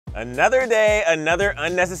Another day, another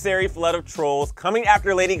unnecessary flood of trolls coming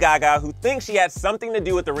after Lady Gaga, who thinks she had something to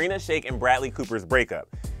do with Irina Shayk and Bradley Cooper's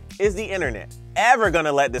breakup. Is the internet ever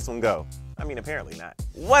gonna let this one go? I mean, apparently not.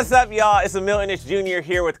 What's up, y'all? It's Emile Ennis Jr.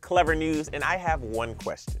 here with Clevver News, and I have one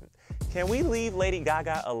question. Can we leave Lady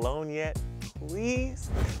Gaga alone yet?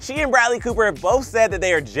 Please? She and Bradley Cooper have both said that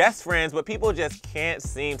they are just friends, but people just can't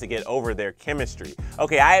seem to get over their chemistry.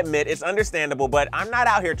 Okay, I admit it's understandable, but I'm not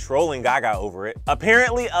out here trolling Gaga over it.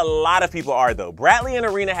 Apparently, a lot of people are though. Bradley and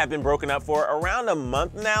Irina have been broken up for around a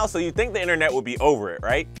month now, so you'd think the internet would be over it,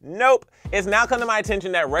 right? Nope. It's now come to my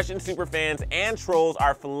attention that Russian superfans and trolls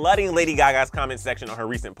are flooding Lady Gaga's comment section on her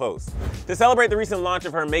recent posts. To celebrate the recent launch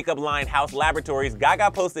of her makeup line, House Laboratories,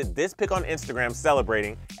 Gaga posted this pic on Instagram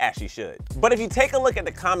celebrating, as she should. But if you take a look at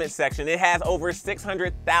the comment section, it has over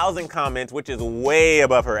 600,000 comments, which is way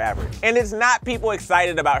above her average. And it's not people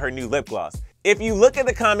excited about her new lip gloss. If you look at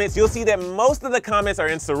the comments, you'll see that most of the comments are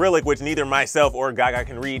in Cyrillic, which neither myself or Gaga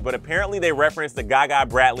can read, but apparently they reference the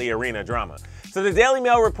Gaga-Bradley-Irina drama. So the Daily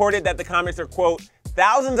Mail reported that the comments are, quote,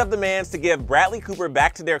 thousands of demands to give Bradley Cooper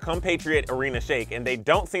back to their compatriot Irina Shayk, and they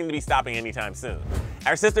don't seem to be stopping anytime soon.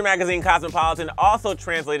 Our sister magazine Cosmopolitan also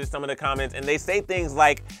translated some of the comments, and they say things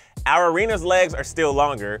like, our Irina's legs are still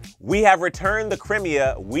longer, we have returned the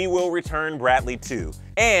Crimea, we will return Bradley too.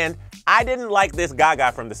 And I didn't like this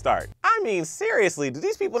Gaga from the start. I mean, seriously, do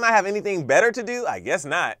these people not have anything better to do? I guess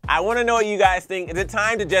not. I want to know what you guys think. Is it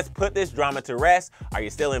time to just put this drama to rest? Are you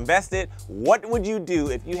still invested? What would you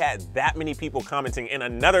do if you had that many people commenting in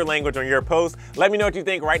another language on your post? Let me know what you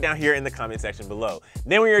think right down here in the comment section below.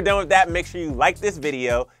 Then when you're done with that, make sure you like this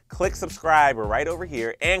video, click subscribe right over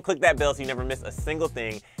here, and click that bell so you never miss a single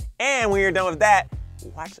thing. And when you're done with that,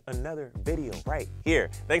 watch another video right here.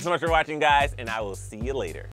 Thanks so much for watching, guys, and I will see you later.